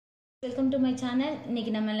Welcome to my channel.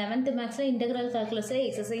 இன்னைக்கு நம்ம 11th maths integral calculus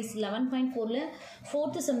exercise 11.4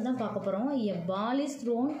 fourth sum தான் பார்க்க போறோம். A ball is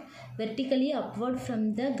thrown vertically upward from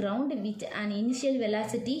the ground with an initial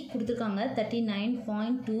velocity கொடுத்திருக்காங்க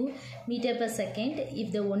 39.2 meter per second. If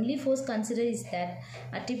the only force considered is that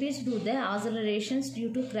attributes to the accelerations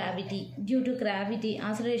due to gravity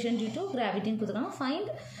acceleration due to gravity கொடுத்திருக்காங்க. Find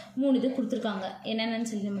மூணு இது கொடுத்திருக்காங்க. என்னன்னு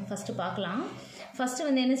சொல்லி நம்ம first பார்க்கலாம். First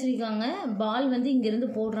வந்து என்ன சொல்லிருக்காங்க, பால் வந்து இங்க இருந்து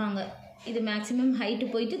போடுறாங்க. இது மேக்ஸிமம் ஹைட்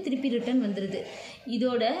போயிட்டு திருப்பி ரிட்டர்ன் வந்துருது.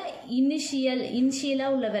 இதோட இனிஷியலா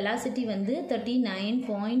உள்ள வெலாசிட்டி வந்து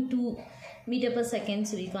 39.2 மீட்டர் per செகண்ட்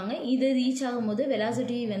சொல்லியிருக்காங்க. இது ரீச் ஆகும்போது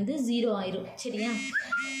வெலாசிட்டி வந்து 0 ஆயிரும். சரியா?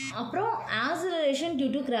 அப்புறம் ஆக்ஸலரேஷன் டியூ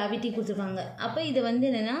டு கிராவிட்டி கொடுத்துருக்காங்க. அப்போ இது வந்து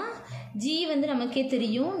என்னன்னா ஜி வந்து நமக்கே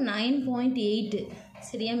தெரியும் 9.8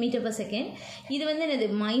 சரியா மீட்டர் per செகண்ட். இது வந்து என்னது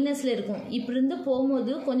மைனஸில் இருக்கும். இப்படி இருந்து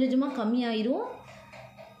போகும்போது கொஞ்சம் கொஞ்சமாக கம்மியாயிரும்.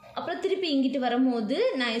 அப்புறம் திருப்பி இங்கிட்டு வரும்போது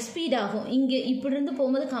ஸ்பீட் ஆகும். இங்கே இப்படி இருந்து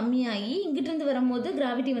போகும்போது கம்மியாகி இங்கிட்டிருந்து வரும்போது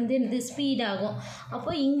கிராவிட்டி வந்து என்னது ஸ்பீட் ஆகும். அப்போ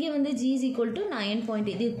இங்கே வந்து ஜி இஸ் ஈக்குவல் டு 9.8.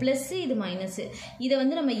 இது ப்ளஸ்ஸு இது மைனஸு. இதை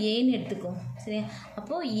வந்து நம்ம ஏன்னு எடுத்துக்கோம். சரியா?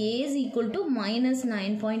 அப்போது ஏ இஸ் ஈக்குவல் டு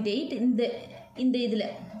 -9.8 இந்த இதில்.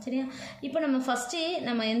 சரியா? இப்போ நம்ம ஃபஸ்ட்டே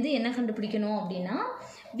நம்ம வந்து என்ன கண்டுபிடிக்கணும் அப்படின்னா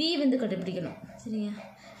v வந்து கண்டுபிடிக்கணும். சரியா?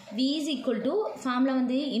 v is equal to formula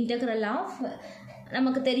வந்து இன்டெக்ரல் ஆஃப்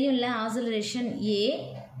நமக்கு தெரியும்ல ஆக்ஸலரேஷன் a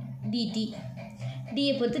dt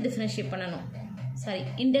dயை பொறுத்து டிஃபரன்ஷியேட் பண்ணணும். சாரி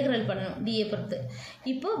இன்டெக்ரல் பண்ணணும் dயை பொறுத்து.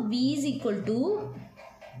 இப்போ v is equal to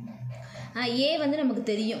a வந்து நமக்கு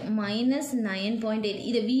தெரியும் -9.8.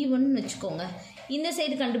 இதை v1 வச்சுக்கோங்க. இந்த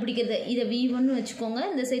சைடு கண்டுபிடிக்கிறது இதை v1 வச்சுக்கோங்க.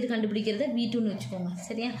 இந்த சைடு கண்டுபிடிக்கிறத v2 வச்சுக்கோங்க.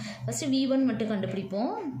 சரியா? ஃபஸ்ட்டு v1 மட்டும்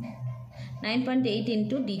கண்டுபிடிப்போம். 9.8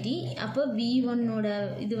 into dt. அப்போ v1ஓட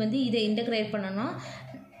இது வந்து இதை இன்டகிரேட் பண்ணோம்னா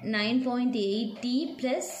 9.8t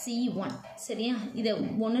plus c1. சரியா? இதை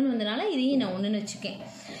 1ன்னு வந்தனால இதையும் நான் 1ன்னு வச்சுக்கேன்.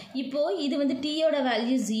 இப்போது இது வந்து டீயோட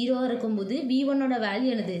வேல்யூ 0 இருக்கும்போது v1ஓட வேல்யூ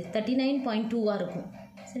என்னது 39.2 இருக்கும்.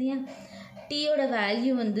 சரியா? டீயோட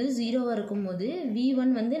வேல்யூ வந்து 0 இருக்கும்போது v1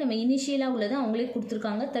 வந்து நம்ம இனிஷியலாக உள்ளது அவங்களே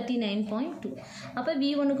கொடுத்துருக்காங்க 39.2. அப்போ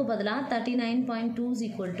v1க்கு பதிலாக 39.2 is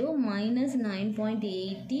equal to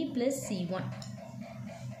 -9.8t plus c1.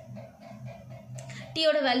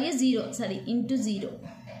 டீயோட value 0 sorry into 0.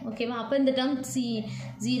 ஓகேவா? அப்போ இந்த டேர்ம்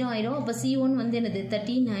 0 ஆயிடும். அப்போ c1 வந்து என்னது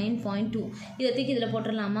 39.2. இதை தூக்கி இதில்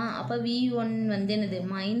போட்டுடலாமா? அப்போ v1 வந்து என்னது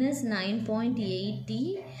 -9.8t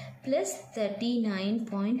plus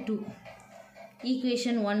 39.2.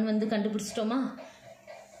 ஈக்குவேஷன் 1 வந்து கண்டுபிடிச்சிட்டோமா?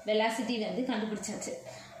 வெலாசிட்டி வந்து கண்டுபிடிச்சாச்சு.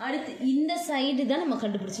 அடுத்து இந்த சைடு தான் நம்ம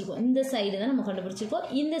கண்டுபிடிச்சிருக்கோம்.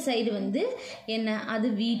 இந்த சைடு வந்து என்ன? அது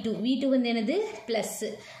v2 வந்து என்னது ப்ளஸ்ஸு.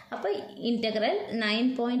 அப்போ இன்டெக்ரல்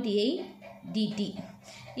 9.8 dt.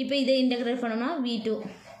 இப்போ இதை இன்டெக்ரேட் பண்ணோம்னா v2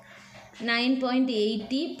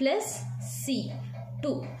 9.8t plus c2.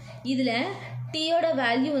 இதில் டீயோட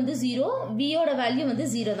வேல்யூ வந்து 0, வியோட வேல்யூ வந்து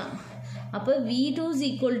 0 தான். அப்போ v2 is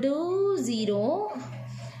equal to 0,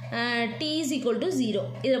 t is equal to 0.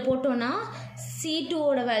 இதில் போட்டோன்னா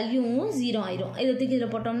c2ஓட வேல்யூவும் 0 ஆயிரும். இதை தூக்கி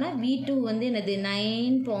இதில் போட்டோம்னா v2 வந்து என்னது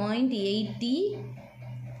 9.8t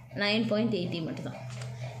மட்டும்தான்.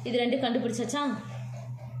 இது ரெண்டு கண்டுபிடிச்சாச்சா?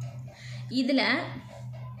 இதில்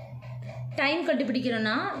டைம்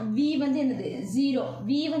கண்டுபிடிக்கிறோன்னா v வந்து என்னது 0. v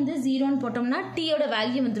வந்து 0ன்னு போட்டோம்னா டீயோட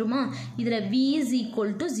வேல்யூ வந்துருமா? இதில் v is equal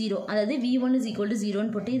to 0, அதாவது v1 is equal to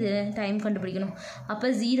 0ன்னு போட்டு இது டைம் கண்டுபிடிக்கணும். அப்போ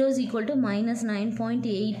 0 is equal to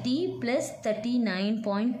 -9.8t plus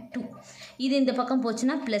 39.2. இது இந்த பக்கம்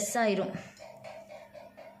போச்சுன்னா ப்ளஸ் ஆயிரும்.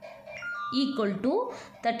 Equal to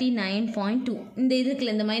 39.2. இந்த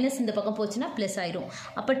இதுக்குள்ள இந்த மைனஸ் இந்த பக்கம் போச்சுன்னா ப்ளஸ் ஆயிரும்.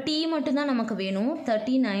 அப்போ டி மட்டும்தான் நமக்கு வேணும்.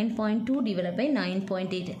 39.2 டிவைட் பை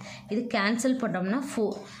 9.8. இது கேன்சல் பண்ணோம்னா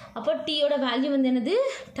 4. அப்போ டீயோட வேல்யூ வந்து என்னது?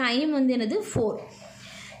 டைம் வந்து என்னது 4.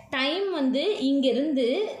 டைம் வந்து இங்கேருந்து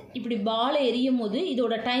இப்படி பால் எரியும் போது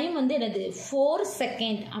இதோட டைம் வந்து என்னது 4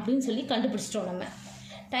 செகண்ட் அப்படின்னு சொல்லி கண்டுபிடிச்சிட்டோம். நம்ம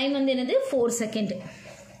டைம் வந்து என்னது 4 செகண்ட்.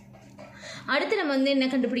 அடுத்து நம்ம வந்து என்ன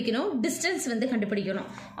கண்டுபிடிக்கணும்? டிஸ்டன்ஸ் வந்து கண்டுபிடிக்கணும்.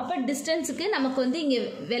 அப்போ டிஸ்டன்ஸுக்கு நமக்கு வந்து இங்கே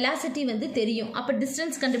வெலாசிட்டி வந்து தெரியும். அப்போ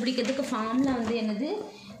டிஸ்டன்ஸ் கண்டுபிடிக்கிறதுக்கு ஃபார்முலா வந்து என்னது?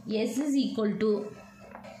 s is equal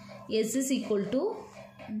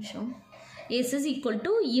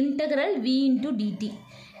to integral v into dt.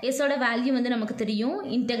 எஸோட value வந்து நமக்கு தெரியும்.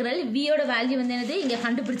 இன்டெக்ரல் வியோட வேல்யூ வந்து என்னது இங்கே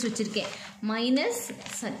கண்டுபிடிச்சி வச்சுருக்கேன்.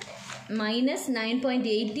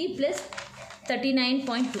 -9.8t plus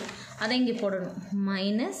 39.2. அதை இங்கே போடணும்.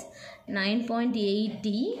 -9.8t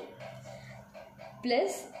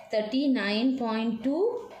plus 39.2.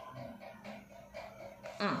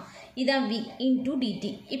 இதான் v into dt.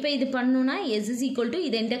 இப்போ இது பண்ணோன்னா s is equal to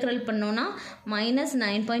இதை இன்டெக்ரல் பண்ணோன்னா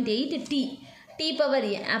 -9.8t. t t power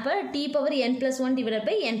n. அப்போ t power n plus 1 divided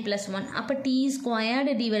by n plus 1. அப்போ t squared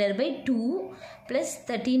divided by 2 plus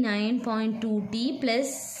 39.2t plus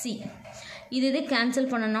c. இது cancel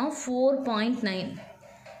பண்ணனா 4.9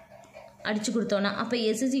 அடிச்சு கொடுத்தோம்னா அப்போ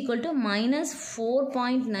s is equal to minus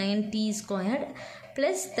 4.9t squared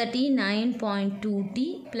plus 39.2t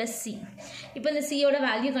plus c. இப்போ இந்த c ஓட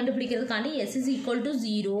value கண்டுபிடிக்கிறதுக்காண்டி s is equal to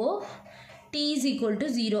 0, t is equal to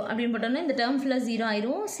 0 அப்படின்னு போட்டோம்னா இந்த டேர்ம் ஃபுல்லாக 0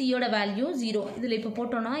 ஆயிரும். c ஓட வேல்யூ 0. இதில் இப்போ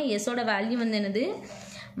போட்டோம்னா s ஓட வேல்யூ வந்து என்னது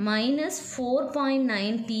minus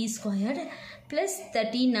 4.9t squared plus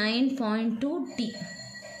 39.2t.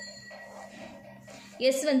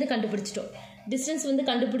 s வந்து கண்டுபிடிச்சிட்டோம், டிஸ்டன்ஸ் வந்து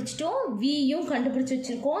கண்டுபிடிச்சிட்டோம், வியும் கண்டுபிடிச்சி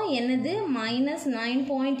வச்சுருக்கோம். என்னது minus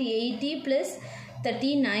 9.80 plus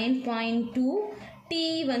 39.2, t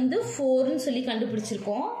வந்து 4ன்னு சொல்லி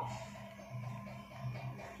கண்டுபிடிச்சிருக்கோம்.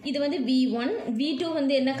 இது வந்து v1, v2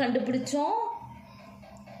 வந்து என்ன கண்டுபிடிச்சோம்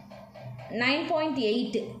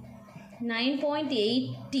 9.8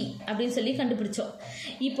 9.8t அப்படின்னு சொல்லி கண்டுபிடிச்சோம்.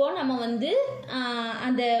 இப்போ நம்ம வந்து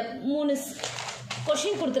அந்த 3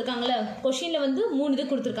 கொஷின் கொடுத்துருக்காங்களே, கொஷினில் வந்து 3 இது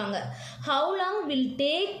கொடுத்துருக்காங்க. how long will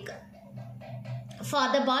take for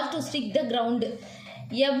the ball to stick the ground,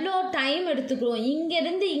 எவ்வளோ டைம் எடுத்துக்கிறோம்,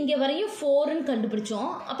 இங்கேருந்து இங்கே வரையும் 4ன்னு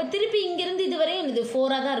கண்டுபிடிச்சோம். அப்போ திருப்பி இங்கேருந்து இது வரையும் இது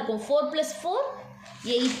 4ஆக தான் இருக்கும். 4 + 4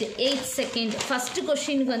 8 செகண்ட். ஃபஸ்ட்டு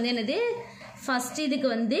கொஷினுக்கு வந்து என்னது ஃபஸ்ட்டு இதுக்கு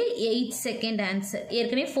வந்து 8 செகண்ட் ஆன்சர்.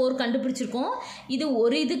 ஏற்கனவே 4 கண்டுபிடிச்சிருக்கோம், இது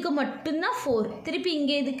ஒரு இதுக்கு மட்டும்தான் 4. திருப்பி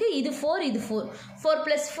இங்கே இதுக்கு இது 4 இது 4, 4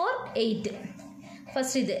 + 4 8.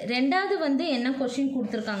 ஃபஸ்ட் இது. ரெண்டாவது வந்து என்ன கொஷின்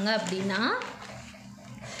கொடுத்துருக்காங்க அப்படின்னா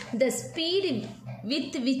the speed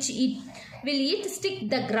with which it will it stick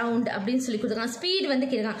the ground அப்படின்னு சொல்லி கொடுத்துருக்காங்க. ஸ்பீட் வந்து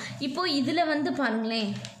கேட்குறாங்க. இப்போது இதில் வந்து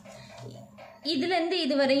பாருங்களேன், இதுலேருந்து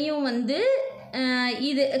இது வரையும் வந்து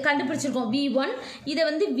இது கண்டுபிடிச்சிருக்கோம் v1, இதை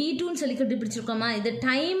வந்து v2ன்னு சொல்லி கண்டுபிடிச்சிருக்கோமா. இது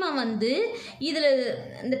டைமை வந்து இதில்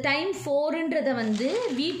இந்த டைம் 4ன்றதை வந்து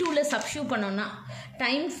v2வில் சப்ஸ்டியூட் பண்ணோன்னா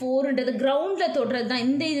டைம் 4ன்றது கிரவுண்டில் தொடுறது தான்.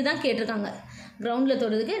 இந்த இது தான் கேட்டிருக்காங்க. கிரவுண்டில்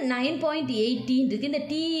தொடுறதுக்கு 9.18 இருக்குது. இந்த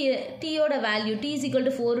டீயோட value t is equal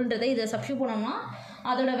to 4ன்றதை இதை சப்ஸ்டியூட் பண்ணோம்னா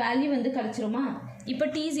அதோட வேல்யூ வந்து கிடச்சிருமா. இப்போ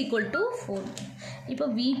t is equal to 4. இப்போ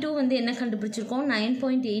v2 வந்து என்ன கண்டுபிடிச்சிருக்கோம்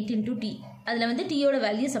 9.8 into t. அதில் வந்து டீயோட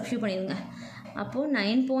வேல்யூ சப்ஸ்டியூட் பண்ணிடுங்க. அப்போது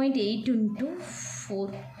 9.8 into 4.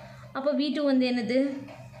 அப்போ v2 வந்து என்னது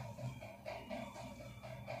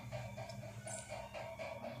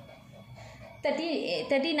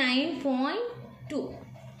 39.2.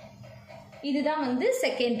 இதுதான் வந்து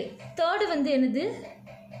செகண்ட். தேர்டு வந்து என்னது,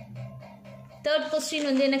 தேர்ட் கொஸ்டின்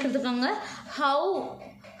வந்து என்ன கொடுத்துருக்காங்க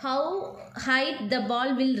how height the ball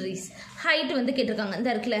will reach. Height வந்து கேட்டிருக்காங்க. இந்த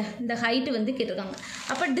இருக்குல்ல இந்த ஹைட் வந்து கேட்டிருக்காங்க.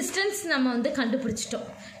 அப்போ டிஸ்டன்ஸ் நம்ம வந்து கண்டுபிடிச்சிட்டோம்.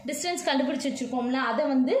 டிஸ்டன்ஸ் கண்டுபிடிச்சி வச்சுருக்கோம்ல, அதை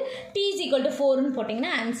வந்து t is equal to 4ன்னு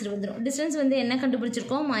போட்டிங்கன்னா ஆன்சர் வந்துடும். டிஸ்டன்ஸ் வந்து என்ன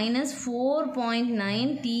கண்டுபிடிச்சிருக்கோம் minus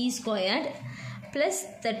 4.9t squared plus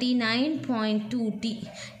 39.2t.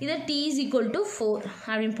 இதை t is equal to 4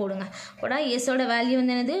 அப்படின்னு போடுங்க. போடா எஸோட வேல்யூ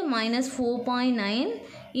வந்து என்னது minus 4.9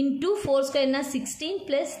 into 4 square 16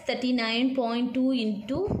 plus 39.2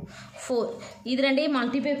 into 4. இது ரெண்டையும்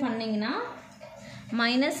மல்டிப்ளை பண்ணிங்கன்னா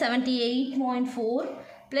minus 78.4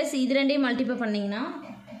 plus இது ரெண்டையும் மல்டிப்ளை பண்ணிங்கன்னா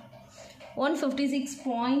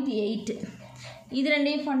 156.8. இது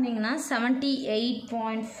ரெண்டையும் பண்ணிங்கன்னா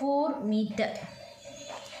 78.4 மீட்டர்.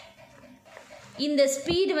 இந்த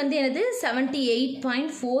ஸ்பீடு வந்து என்னது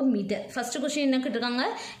 78.4 மீட்டர். ஃபஸ்ட்டு கொஸ்டின் என்ன கேட்டிருக்காங்க,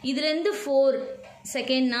 இதுலேருந்து 4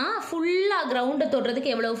 செகண்ட்னா ஃபுல்லாக கிரவுண்டை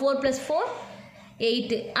தொடுறதுக்கு எவ்வளோ 4 + 4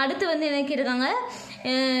 8. அடுத்து வந்து என்ன கேட்டிருக்காங்க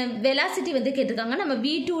வெலாசிட்டி வந்து கேட்டிருக்காங்க. நம்ம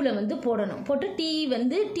v2வில் வந்து போடணும். போட்டு t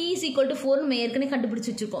is equal to 4 நம்ம ஏற்கனவே கண்டுபிடிச்சி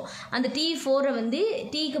வச்சுருக்கோம். அந்த t4 வந்து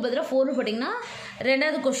டீக்கு பதிலாக 4 போட்டிங்கன்னா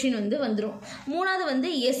ரெண்டாவது கொஸ்டின் வந்து வந்துடும். மூணாவது வந்து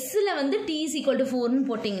எஸ்ஸில் வந்து t is equal to 4ன்னு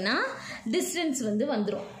போட்டிங்கன்னா டிஸ்டன்ஸ் வந்து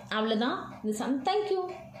வந்துடும். அவ்வளோதான் இந்த சம். தேங்க்யூ.